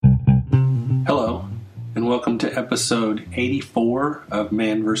and welcome to episode 84 of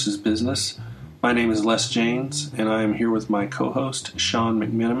Man vs. Business. My name is Les Janes, and I am here with my co-host, Sean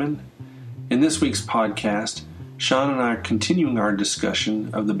McMenamin. In this week's podcast, Sean and I are continuing our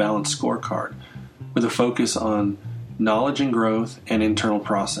discussion of the balanced scorecard with a focus on knowledge and growth and internal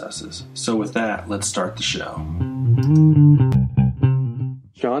processes. So with that, let's start the show.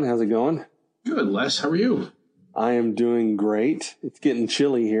 Sean, how's it going? Good, Les. How are you? I am doing great. It's getting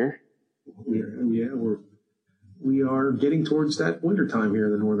chilly here. We are getting towards that winter time here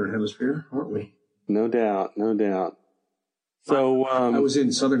in the Northern Hemisphere, aren't we? No doubt. So I was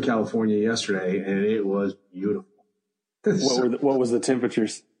in Southern California yesterday, and it was beautiful. What was the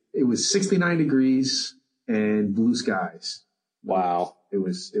temperatures? It was 69 degrees and blue skies. Wow. It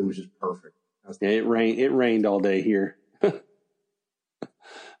was just perfect. Yeah, it rained all day here.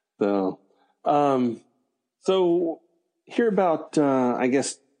 So here about, I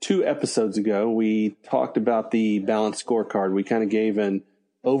guess, 2 episodes ago, we talked about the balanced scorecard. We kind of gave an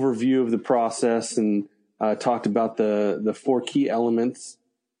overview of the process and talked about the 4 key elements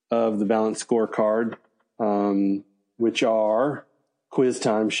of the balanced scorecard, which are quiz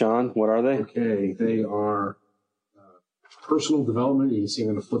time. Sean, what are they? Okay, they are personal development. You can see I'm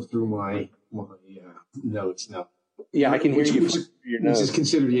going to flip through my notes now. Yeah, I can hear you. Which is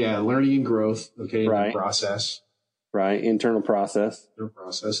considered, learning and growth. Okay, right. Process. Right, internal process, and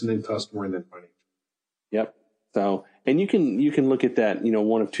then customer, and then financial. Yep. So, and you can look at that,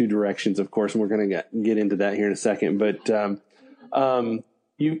 one of 2 directions, of course, and we're going to get into that here in a second. But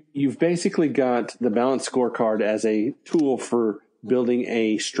you've basically got the balanced scorecard as a tool for building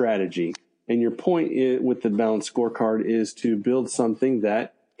a strategy, and your point with the balanced scorecard is to build something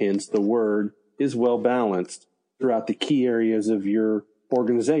that, hence the word, is well balanced throughout the key areas of your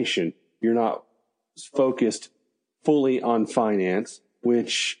organization. You're not focused fully on finance,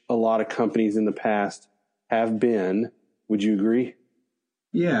 which a lot of companies in the past have been. Would you agree?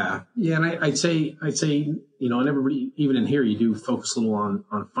 Yeah. And I'd say, and everybody, even in here, you do focus a little on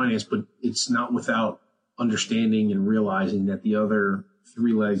finance, but it's not without understanding and realizing that the other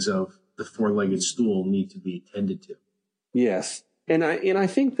 3 legs of the 4-legged stool need to be attended to. Yes. And I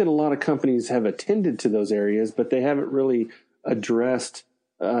think that a lot of companies have attended to those areas, but they haven't really addressed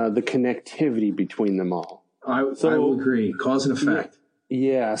the connectivity between them all. I will agree. Cause and effect.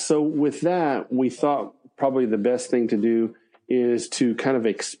 Yeah. So with that, we thought probably the best thing to do is to kind of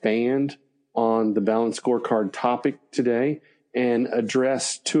expand on the balanced scorecard topic today and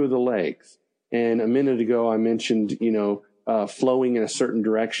address 2 of the legs. And a minute ago, I mentioned, flowing in a certain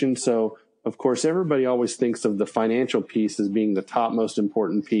direction. So, of course, everybody always thinks of the financial piece as being the top most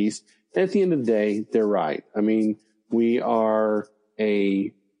important piece. And at the end of the day, they're right. I mean,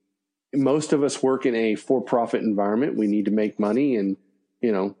 most of us work in a for-profit environment. We need to make money, and,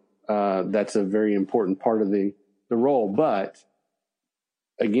 that's a very important part of the role. But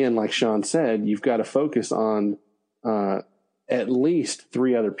again, like Sean said, you've got to focus on at least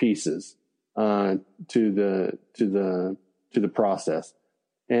 3 other pieces to the process.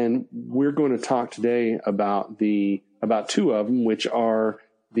 And we're going to talk today about 2 of them, which are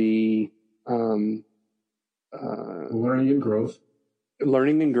the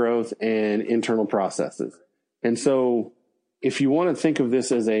learning and growth and internal processes. And so if you want to think of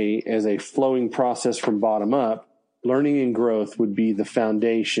this as a flowing process from bottom up, learning and growth would be the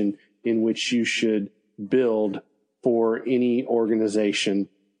foundation in which you should build for any organization.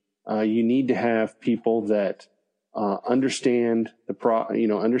 You need to have people that understand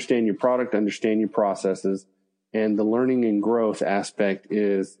understand your product, understand your processes, and the learning and growth aspect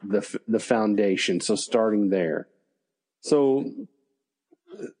is the foundation. So starting there. So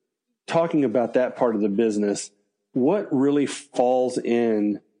talking about that part of the business, what really falls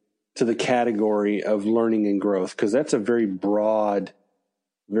in to the category of learning and growth? Because that's a very broad,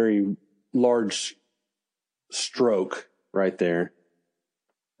 very large stroke right there.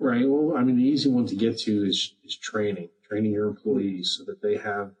 Right. Well, I mean, the easy one to get to is training your employees so that they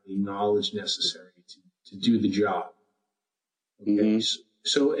have the knowledge necessary to do the job. Okay. Mm-hmm.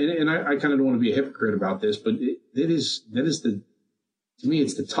 So, and I kind of don't want to be a hypocrite about this, but that is to me,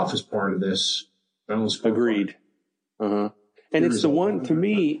 it's the toughest part of this balanced scorecard. Agreed. And it's the one to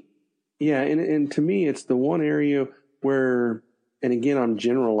me. Yeah. And to me, it's the one area where, and again, I'm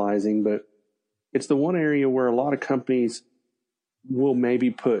generalizing, but it's the one area where a lot of companies will maybe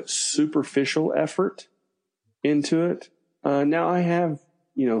put superficial effort into it. Now I have,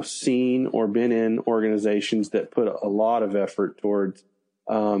 seen or been in organizations that put a lot of effort towards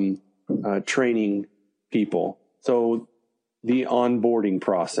training people. So the onboarding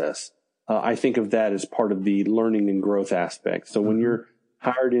process, I think of that as part of the learning and growth aspect. So when you're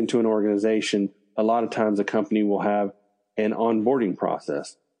hired into an organization, a lot of times a company will have an onboarding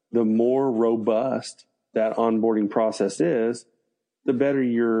process. The more robust that onboarding process is, the better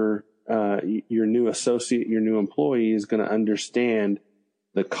your new associate, your new employee is going to understand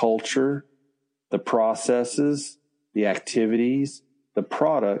the culture, the processes, the activities, the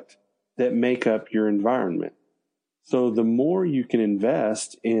product that make up your environment. So the more you can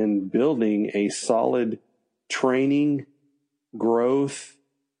invest in building a solid training, growth,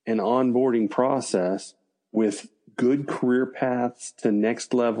 and onboarding process with good career paths to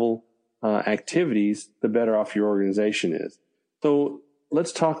next level activities, the better off your organization is. So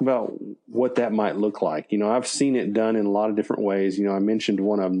let's talk about what that might look like. I've seen it done in a lot of different ways. I mentioned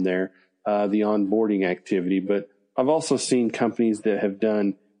one of them there, the onboarding activity, but I've also seen companies that have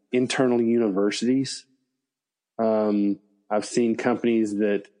done internal universities. I've seen companies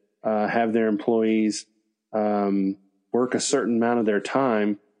that have their employees work a certain amount of their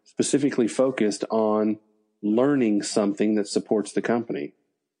time specifically focused on learning something that supports the company.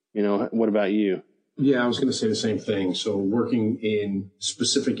 What about you? Yeah, I was going to say the same thing. So working in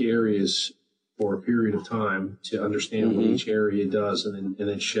specific areas for a period of time to understand what each area does, and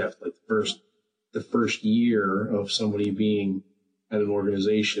then shift. Like the first year of somebody being at an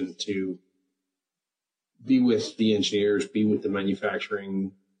organization, to be with the engineers, be with the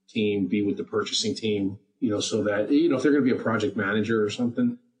manufacturing team, be with the purchasing team, so that, if they're going to be a project manager or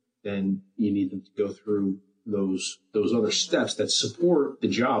something, then you need them to go through those other steps that support the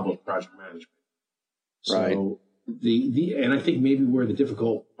job of project management. Right. So and I think maybe where the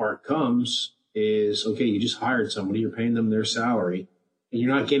difficult part comes is, okay, you just hired somebody, you're paying them their salary, and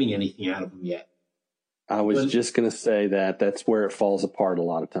you're not getting anything out of them yet. I was just going to say that's where it falls apart a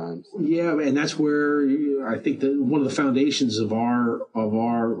lot of times. Yeah, and that's where I think that one of the foundations of our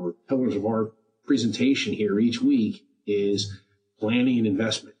or pillars of our presentation here each week is planning and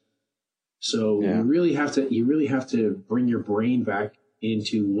investment. So you really have to bring your brain back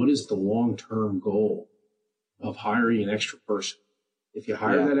into what is the long-term goal of hiring an extra person. If you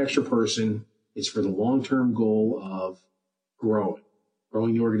hire that extra person, it's for the long-term goal of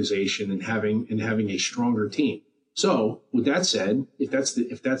growing the organization and having a stronger team. So with that said, if that's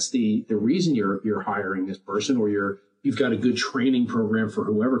the reason you're hiring this person, or you've got a good training program for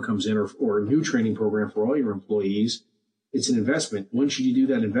whoever comes in, or a new training program for all your employees, it's an investment. When should you do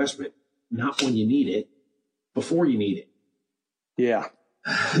that investment? Not when you need it, before you need it. Yeah.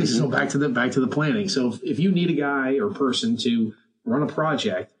 So back to the planning. So if you need a guy or person to run a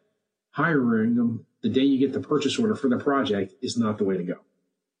project, hiring them the day you get the purchase order for the project is not the way to go.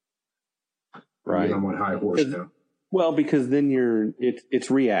 Right. I'm on high horse now. Well, because then it's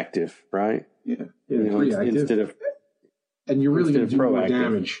reactive, right? Yeah, it's reactive. And you're really going to do more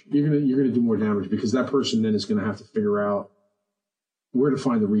damage. You're going to do more damage, because that person then is going to have to figure out where to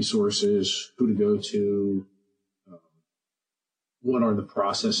find the resources, who to go to, what are the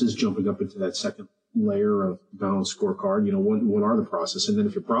processes, jumping up into that second layer of balanced scorecard. What are the processes? And then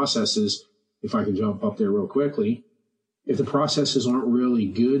if your processes, if I can jump up there real quickly, if the processes aren't really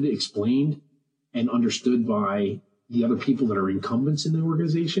good, explained, and understood by the other people that are incumbents in the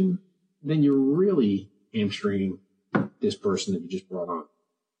organization, then you're really hamstringing this person that you just brought on.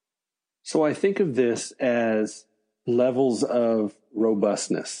 So I think of this as levels of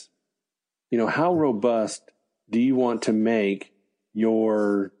robustness. How robust do you want to make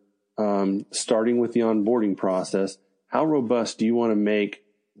your, starting with the onboarding process, how robust do you want to make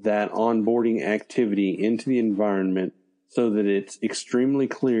that onboarding activity into the environment so that it's extremely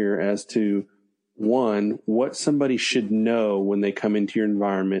clear as to, one, what somebody should know when they come into your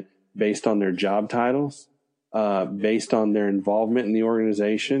environment based on their job titles, based on their involvement in the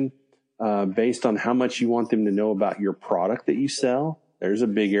organization, based on how much you want them to know about your product that you sell. There's a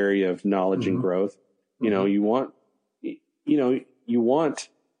big area of knowledge and growth. You want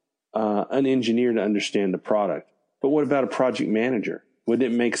an engineer to understand the product, but what about a project manager? Would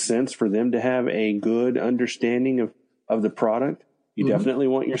it make sense for them to have a good understanding of the product? You definitely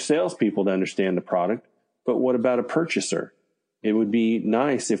want your salespeople to understand the product, but what about a purchaser? It would be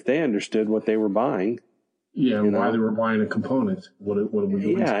nice if they understood what they were buying. Yeah, why they were buying a component. What are we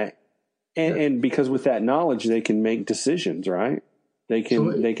doing? Yeah, and because with that knowledge, they can make decisions, right? They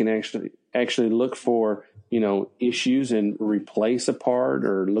can actually look for issues and replace a part,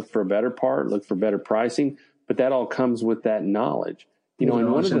 or look for a better part, look for better pricing. But that all comes with that knowledge. And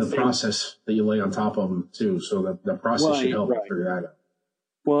one of the process that you lay on top of them too, so that the process should help figure that out.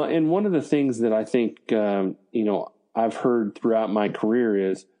 Well, and one of the things that I think I've heard throughout my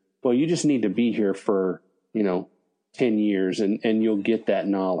career is, well, you just need to be here for 10 years and you'll get that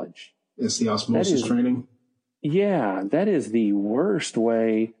knowledge. It's the osmosis training. Yeah, that is the worst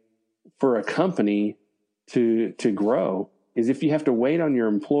way for a company to grow is if you have to wait on your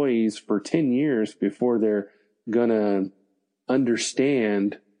employees for 10 years before they're going to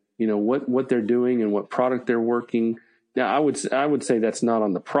understand, what they're doing and what product they're working. Now, I would say that's not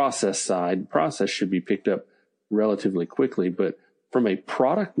on the process side. Process should be picked up relatively quickly, but from a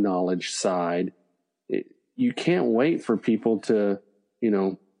product knowledge side, you can't wait for people to,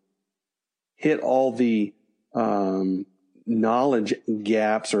 hit all the knowledge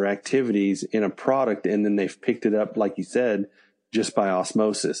gaps or activities in a product, and then they've picked it up, like you said, just by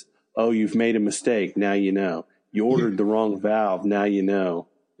osmosis. Oh, you've made a mistake. Now you know. You ordered the wrong valve. Now you know.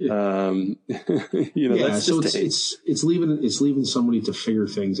 That's so it's leaving somebody to figure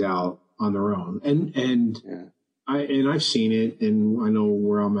things out on their own. I've seen it, and I know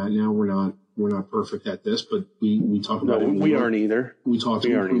where I'm at now. We're not perfect at this, but we talk about it. We aren't either. We talk to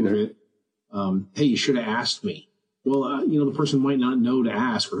improve it. Hey, you should have asked me. Well, the person might not know to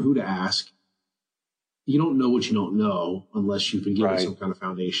ask or who to ask. You don't know what you don't know unless you've been given some kind of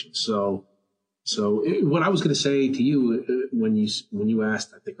foundation. So what I was going to say to you when you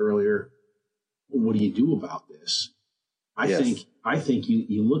asked, I think earlier, what do you do about this? I think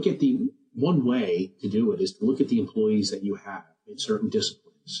you look at one way to do it is to look at the employees that you have in certain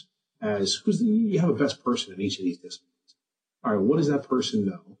disciplines you have a best person in each of these disciplines. All right, what does that person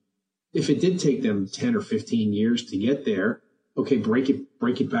know? If it did take them 10 or 15 years to get there, okay, break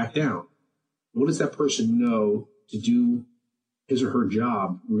it back down. What does that person know to do his or her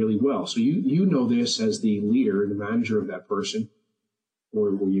job really well? So you know this as the leader, the manager of that person,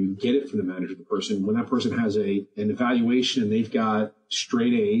 or where you get it from the manager of the person. When that person has an evaluation and they've got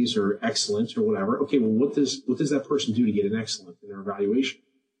straight A's or excellence or whatever, okay, well, what does that person do to get an excellent in their evaluation?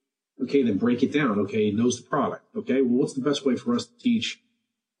 Okay, then break it down. Okay, he knows the product. Okay, well, what's the best way for us to teach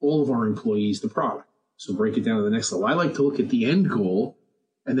all of our employees the product? So break it down to the next level. I like to look at the end goal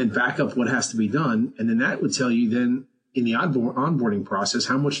and then back up what has to be done. And then that would tell you then in the onboarding process,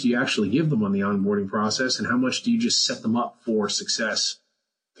 how much do you actually give them on the onboarding process and how much do you just set them up for success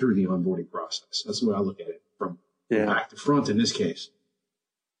through the onboarding process? That's the way I look at it from back to front in this case.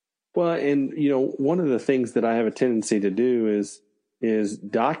 Well, and, one of the things that I have a tendency to do is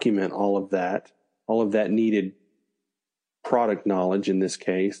document all of that needed product knowledge in this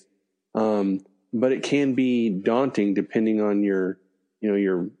case. But it can be daunting depending on your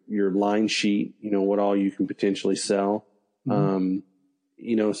line sheet, what all you can potentially sell.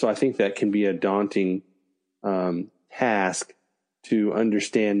 Mm-hmm. So I think that can be a daunting task to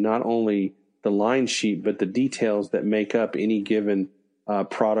understand not only the line sheet, but the details that make up any given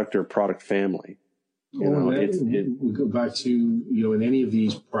product or product family. We go back to, in any of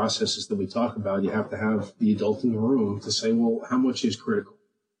these processes that we talk about, you have to have the adult in the room to say, well, how much is critical?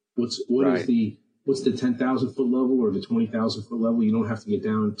 What's the 10,000 foot level or the 20,000 foot level? You don't have to get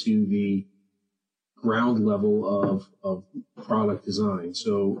down to the ground level of product design.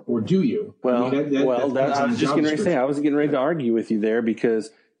 So, or do you? Well, I was just getting ready to say, I was getting ready to argue with you there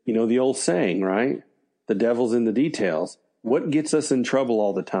because, the old saying, right? The devil's in the details. What gets us in trouble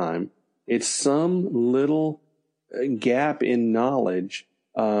all the time? It's some little gap in knowledge,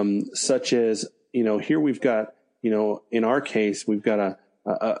 such as, here we've got, in our case, we've got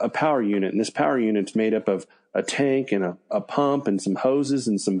a power unit, and this power unit's made up of a tank and a pump and some hoses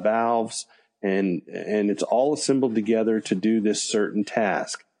and some valves, and it's all assembled together to do this certain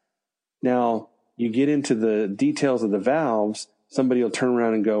task. Now, you get into the details of the valves, somebody will turn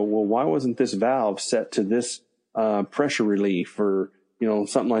around and go, well, why wasn't this valve set to this pressure relief or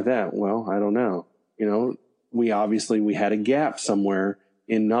something like that? Well, I don't know. We had a gap somewhere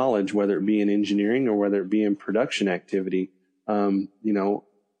in knowledge, whether it be in engineering or whether it be in production activity.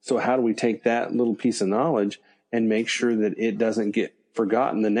 So how do we take that little piece of knowledge and make sure that it doesn't get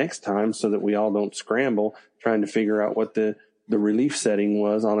forgotten the next time so that we all don't scramble trying to figure out what the relief setting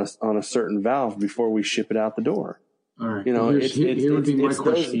was on a certain valve before we ship it out the door? All right. Here would be my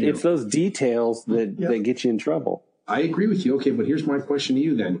question. It's those details that get you in trouble. I agree with you. Okay, but here's my question to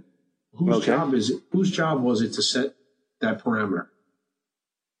you then. Whose job was it to set that parameter?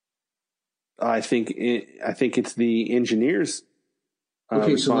 I think it's the engineer's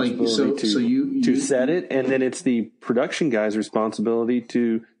responsibility to set it, and then it's the production guy's responsibility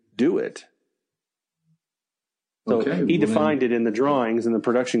to do it. So he defined it in the drawings, and the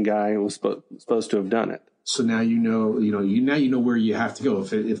production guy was supposed to have done it. So now you know where you have to go.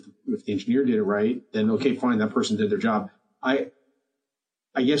 If the engineer did it right, then okay, fine, that person did their job. I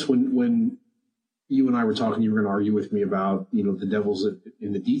guess when you and I were talking, you were going to argue with me about the devil's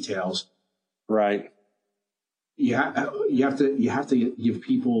in the details. Right. You have to give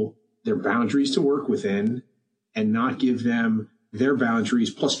people their boundaries to work within, and not give them their boundaries,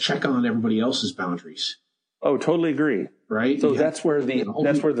 plus check on everybody else's boundaries. Oh, totally agree. Right. So that's where the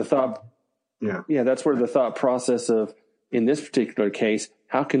thought process of, in this particular case,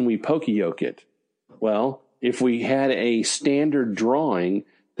 how can we poka-yoke it? Well, if we had a standard drawing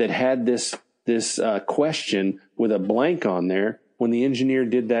that had this question with a blank on there, when the engineer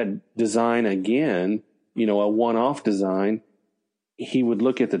did that design again, a one-off design, he would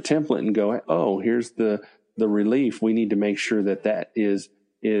look at the template and go, oh, here's the relief. We need to make sure that is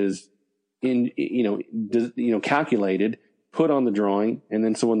calculated, put on the drawing. And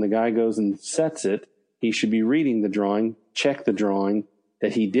then so when the guy goes and sets it, he should be reading the drawing, check the drawing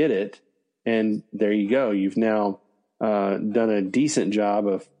that he did it. And there you go. You've now done a decent job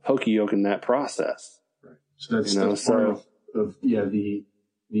of poka-yoking that process. Right. So that's part of the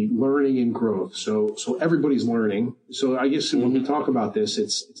learning and growth. So everybody's learning. So I guess when we talk about this,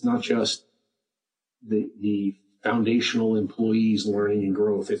 it's not just the foundational employees learning and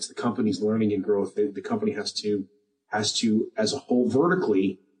growth. It's the company's learning and growth. The company has to, as a whole,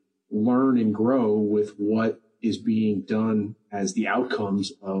 vertically learn and grow with what is being done as the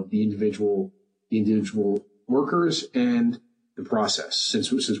outcomes of the individual workers and the process.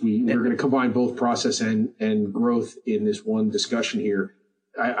 Since we're going to combine both process and growth in this one discussion here,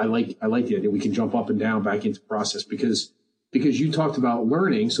 I like the idea we can jump up and down back into process because you talked about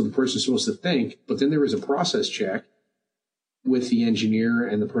learning, so the person's supposed to think, but then there is a process check with the engineer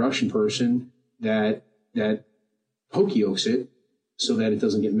and the production person that poka-yokes it so that it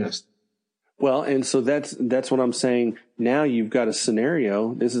doesn't get missed. Well, and so that's what I'm saying. Now you've got a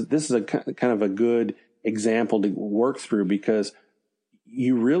scenario. This is a kind of a good example to work through, because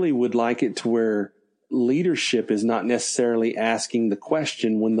you really would like it to where leadership is not necessarily asking the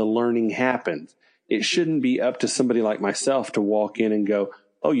question when the learning happens. It shouldn't be up to somebody like myself to walk in and go,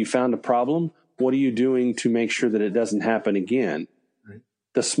 oh, you found a problem? What are you doing to make sure that it doesn't happen again? Right.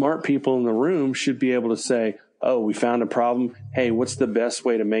 The smart people in the room should be able to say, oh, we found a problem. Hey, what's the best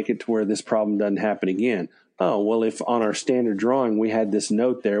way to make it to where this problem doesn't happen again? Oh, well, if on our standard drawing, we had this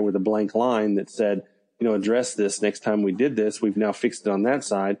note there with a blank line that said, address this next time we did this, we've now fixed it on that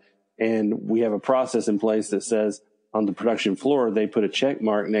side. And we have a process in place that says on the production floor, they put a check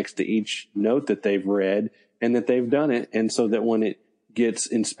mark next to each note that they've read and that they've done it. And so that when it gets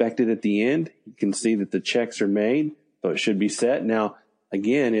inspected at the end, you can see that the checks are made, so it should be set. Now,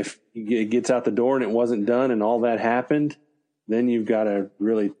 again, if it gets out the door and it wasn't done and all that happened, then you've got to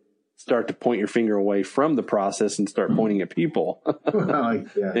really start to point your finger away from the process and start pointing at people.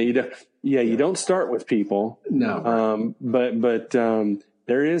 You don't start with people. No. But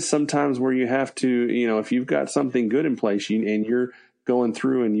there is sometimes where you have to, if you've got something good in place and you're going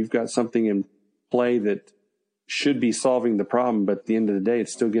through and you've got something in play that should be solving the problem, but at the end of the day,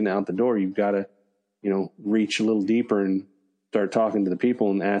 it's still getting out the door. You've got to, reach a little deeper and start talking to the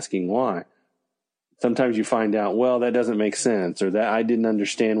people and asking why. Sometimes you find out, well, that doesn't make sense, or that I didn't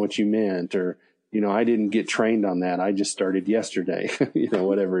understand what you meant, or, I didn't get trained on that. I just started yesterday,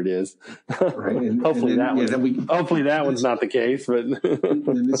 whatever it is. Right. And, hopefully that one's not the case, but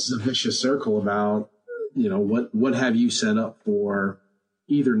and this is a vicious circle about, what have you set up for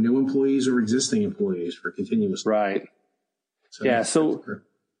either new employees or existing employees for continuous. Right. So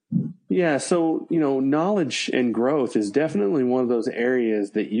knowledge and growth is definitely one of those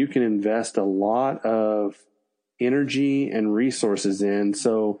areas that you can invest a lot of energy and resources in.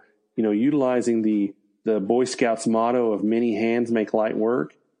 So, utilizing the Boy Scouts motto of many hands make light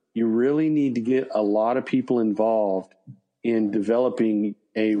work, you really need to get a lot of people involved in developing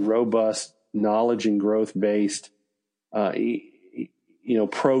a robust knowledge and growth based,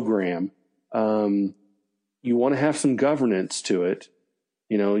 program. You want to have some governance to it.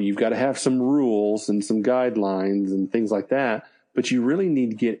 You've got to have some rules and some guidelines and things like that, but you really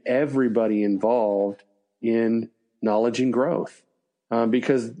need to get everybody involved in knowledge and growth,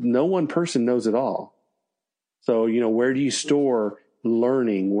 because no one person knows it all. So, where do you store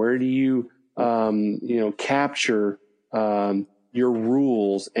learning? Where do you, capture, your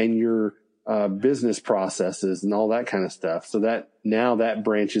rules and your, business processes and all that kind of stuff. So that now that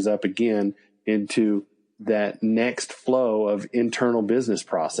branches up again into that next flow of internal business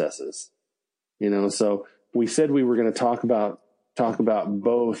processes. So we said we were going to talk about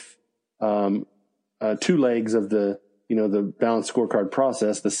both, two legs of the balanced scorecard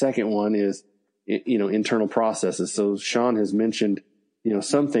process. The second one is, internal processes. So Sean has mentioned,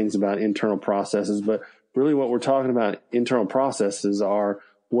 some things about internal processes, but really what we're talking about internal processes are,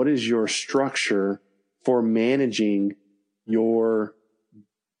 what is your structure for managing your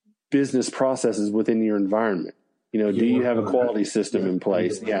business processes within your environment? Do you have a quality system in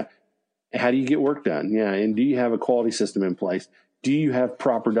place? Yeah. How do you get work done? Yeah. And do you have a quality system in place? Do you have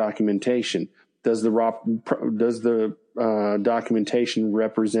proper documentation? Does the documentation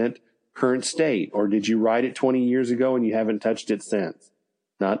represent current state, or did you write it 20 years ago and you haven't touched it since?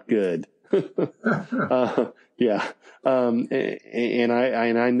 Not good. Yeah. And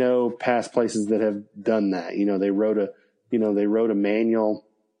I know past places that have done that. They wrote a manual,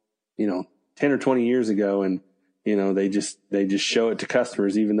 10 or 20 years ago, and, they just show it to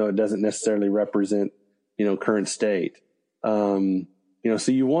customers, even though it doesn't necessarily represent, current state. So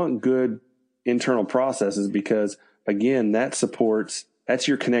you want good internal processes because, again, that's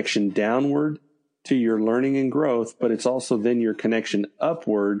your connection downward to your learning and growth, but it's also then your connection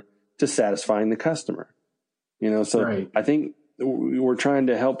upward to satisfying the customer. So right. I think we're trying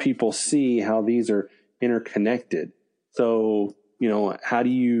to help people see how these are interconnected. So, how do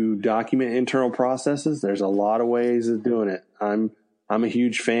you document internal processes? There's a lot of ways of doing it. I'm a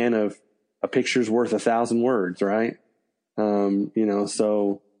huge fan of a picture's worth 1,000 words, right?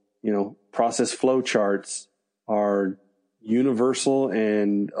 Process flow charts are universal,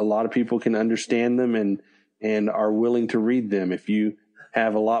 and a lot of people can understand them and are willing to read them. If you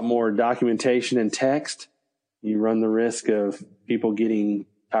have a lot more documentation and text, you run the risk of people getting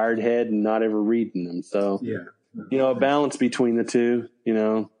tired head and not ever reading them. So, a balance between the two,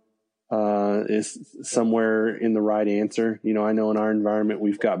 is somewhere in the right answer. I know in our environment,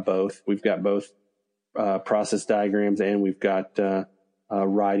 we've got both. We've got both process diagrams and we've got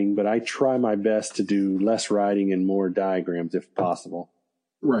writing, but I try my best to do less writing and more diagrams if possible.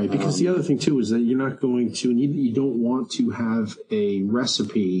 Right, because the other thing too is that you're not going to, and you don't want to have a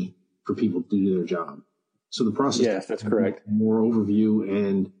recipe for people to do their job. So the process, yes, that's correct. More overview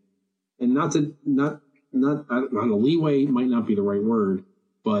and not a leeway might not be the right word,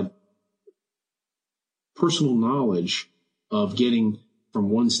 but personal knowledge of getting from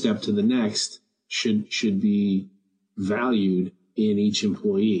one step to the next should be valued in each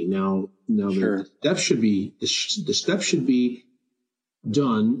employee. Now sure. The steps should be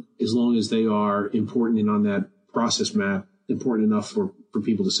done as long as they are important and on that process map, important enough for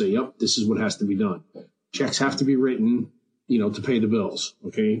people to say, yep, this is what has to be done. Checks have to be written, to pay the bills.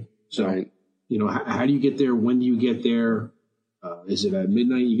 Okay. So, right. How do you get there? When do you get there? Is it at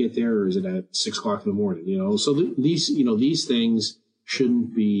midnight you get there, or is it at 6 o'clock in the morning? So these things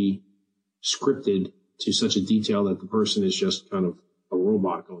shouldn't be scripted to such a detail that the person is just kind of a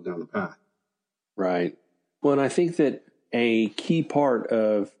robot going down the path. Right. Well, and I think that a key part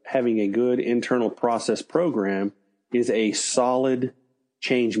of having a good internal process program is a solid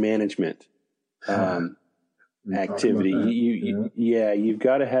change management activity. You've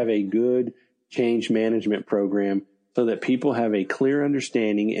got to have a good change management program so that people have a clear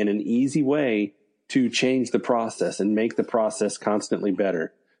understanding and an easy way to change the process and make the process constantly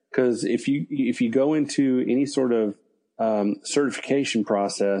better. Because if you go into any sort of certification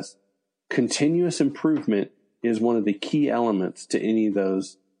process, continuous improvement is one of the key elements to any of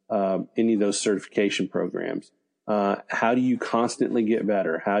those certification programs. How do you constantly get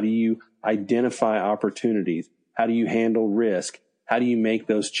better? How do you identify opportunities? How do you handle risk? How do you make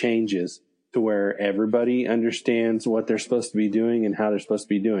those changes to where everybody understands what they're supposed to be doing and how they're supposed to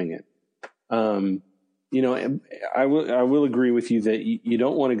be doing it? I will agree with you that you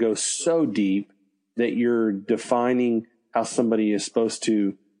don't want to go so deep that you're defining how somebody is supposed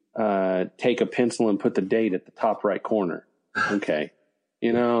to take a pencil and put the date at the top right corner. Okay.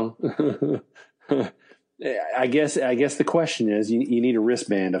 I guess the question is you need a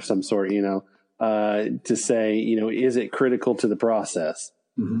wristband of some sort, to say, is it critical to the process?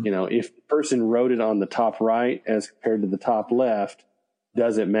 Mm-hmm. If the person wrote it on the top right as compared to the top left,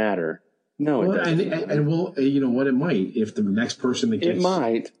 does it matter? No, it doesn't. And what it might, if the next person that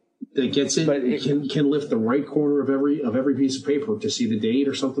gets it, but can lift the right corner of every piece of paper to see the date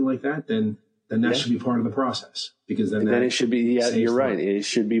or something like that, then that should be part of the process, because then it should be. Yeah, you're right. It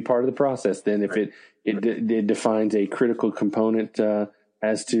should be part of the process. Then if it defines a critical component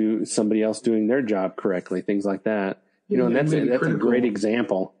as to somebody else doing their job correctly, things like that. And that's a great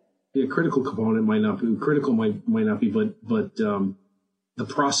example. Yeah, critical component might not be critical, might not be, but the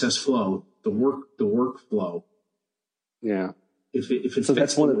process flow, the workflow. Yeah. If it fits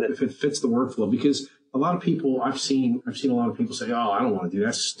the workflow, because a lot of people I've seen a lot of people say, "Oh, I don't want to do that.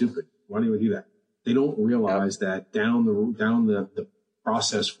 That's stupid. Why do you do that?" They don't realize that down the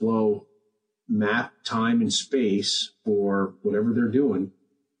process flow map, time and space for whatever they're doing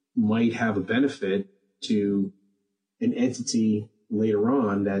might have a benefit to an entity later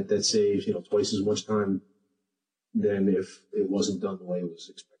on that saves twice as much time than if it wasn't done the way it was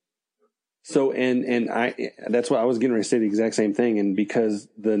expected. So, and that's what I was getting ready to say, the exact same thing. And because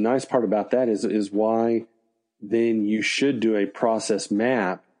the nice part about that is why then you should do a process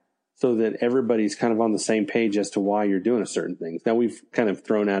map so that everybody's kind of on the same page as to why you're doing a certain things. Now we've kind of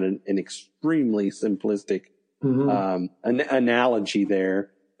thrown out an extremely simplistic, an analogy there,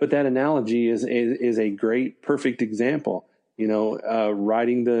 but that analogy is a great, perfect example.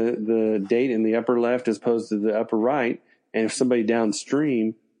 Writing the date in the upper left as opposed to the upper right. And if somebody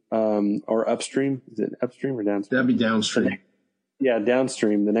downstream, or upstream, is it upstream or downstream? That'd be downstream. Yeah,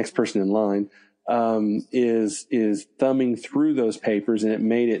 downstream, the next person in line, is thumbing through those papers, and it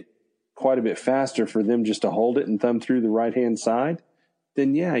made it quite a bit faster for them just to hold it and thumb through the right-hand side.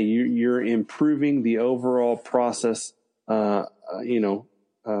 Then yeah, you're improving the overall process, from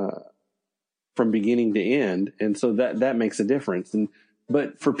beginning to end. And so that makes a difference.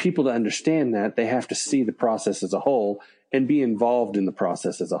 But for people to understand that, they have to see the process as a whole and be involved in the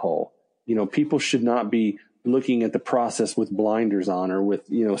process as a whole. People should not be looking at the process with blinders on or with,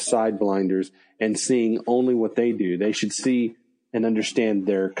 side blinders and seeing only what they do. They should see and understand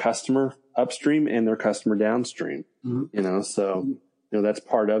their customer upstream and their customer downstream, that's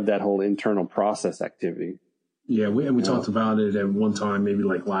part of that whole internal process activity. Yeah. We talked about it at one time, maybe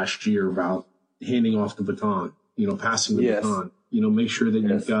like last year, about handing off the baton, passing the baton, make sure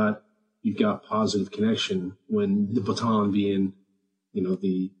that you've got positive connection when the baton being,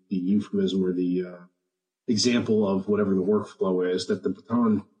 the euphemism or the example of whatever the workflow is, that the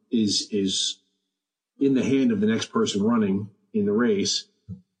baton is in the hand of the next person running in the race,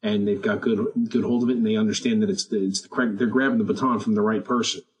 and they've got good hold of it, and they understand that it's the correct. They're grabbing the baton from the right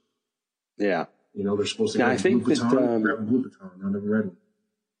person. Yeah, they're supposed to grab a blue baton, not a red one.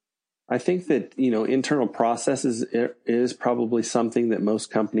 I think that, internal processes is probably something that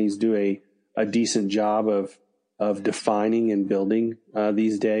most companies do a decent job of defining and building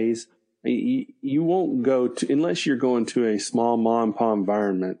these days. You won't go to, unless you're going to a small mom and pop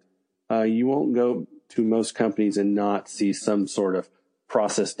environment, you won't go to most companies and not see some sort of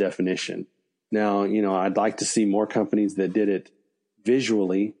process definition. Now, I'd like to see more companies that did it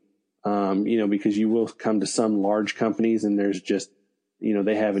visually, because you will come to some large companies and there's just,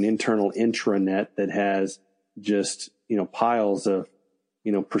 they have an internal intranet that has just, piles of,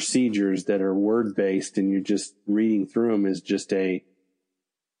 procedures that are word-based, and you're just reading through them is just a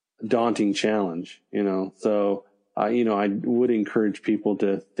daunting challenge, So, I would encourage people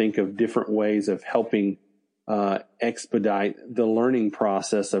to think of different ways of helping expedite the learning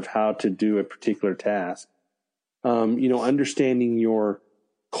process of how to do a particular task. Understanding your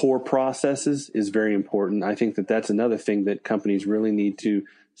core processes is very important. I think that that's another thing that companies really need to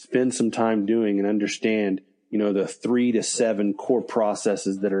spend some time doing and understand, the 3 to 7 core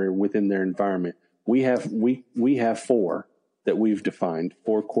processes that are within their environment. We have 4 that we've defined,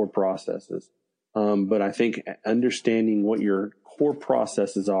 4 core processes. But I think understanding what your core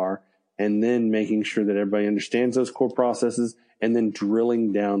processes are and then making sure that everybody understands those core processes and then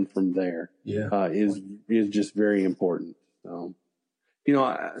drilling down from there is just very important. So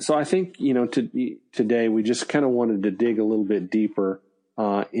I think, today we just kind of wanted to dig a little bit deeper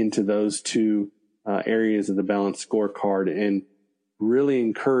into those 2 areas of the balanced scorecard and really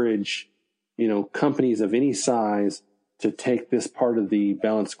encourage, companies of any size to take this part of the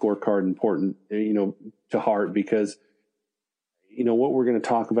balanced scorecard to heart, because, what we're going to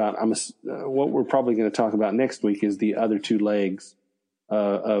talk about, what we're probably going to talk about next week is the other 2 legs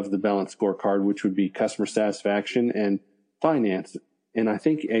of the balanced scorecard, which would be customer satisfaction and finance. And I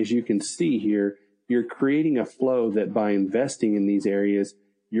think, as you can see here, you're creating a flow that by investing in these areas,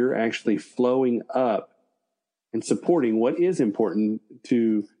 you're actually flowing up and supporting what is important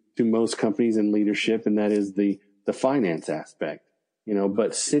to most companies and leadership, and that is the finance aspect.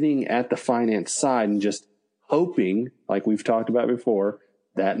 But sitting at the finance side and just hoping, like we've talked about before,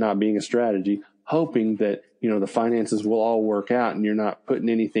 that not being a strategy, hoping that, the finances will all work out and you're not putting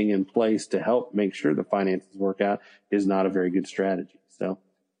anything in place to help make sure the finances work out, is not a very good strategy. So,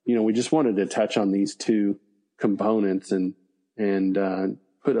 we just wanted to touch on these 2 components and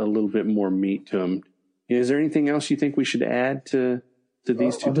put a little bit more meat to them. Is there anything else you think we should add to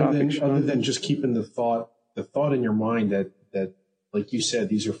these 2 topics? Other than just keeping the thought in your mind that, like you said,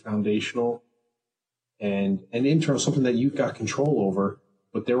 these are foundational and internal, something that you've got control over,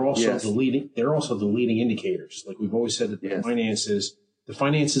 but they're also the leading indicators. Like we've always said that the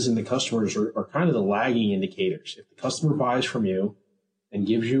finances and the customers are kind of the lagging indicators. If the customer buys from you and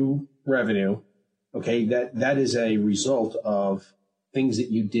gives you revenue, okay, that is a result of things that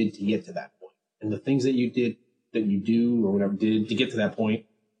you did to get to that point. And the things that you do or whatever did to get to that point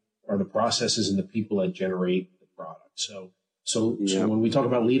are the processes and the people that generate the product. So So when we talk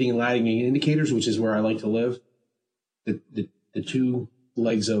about leading and lagging indicators, which is where I like to live, the two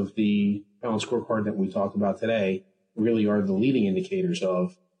legs of the balanced scorecard that we talked about today really are the leading indicators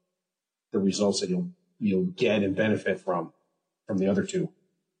of the results that you'll get and benefit from the other two.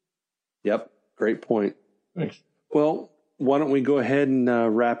 Yep. Great point. Thanks. Well, why don't we go ahead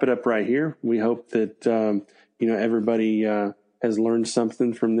and wrap it up right here? We hope that, everybody has learned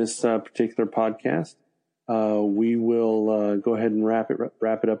something from this particular podcast. We will go ahead and wrap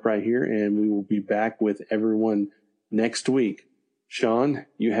it up right here, and we will be back with everyone next week. Sean,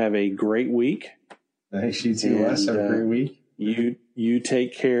 you have a great week. Thanks, you too, Wes. Have a great week. You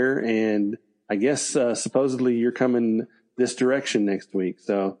take care, and I guess supposedly you're coming this direction next week,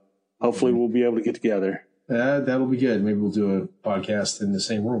 so hopefully we'll be able to get together. That'll be good. Maybe we'll do a podcast in the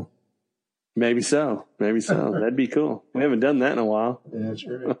same room. Maybe so. That'd be cool. We haven't done that in a while. Yeah, that's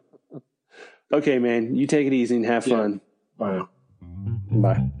right. Okay, man. You take it easy and have fun. Bye now.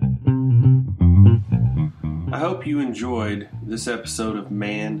 Bye. I hope you enjoyed this episode of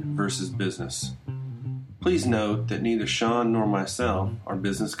Man vs. Business. Please note that neither Sean nor myself are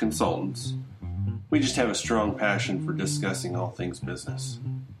business consultants. We just have a strong passion for discussing all things business.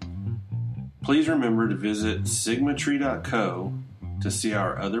 Please remember to visit sigmatree.co to see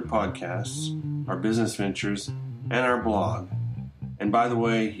our other podcasts, our business ventures, and our blog. And by the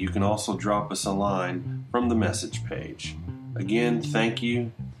way, you can also drop us a line from the message page. Again, thank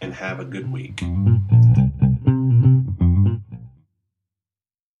you and have a good week.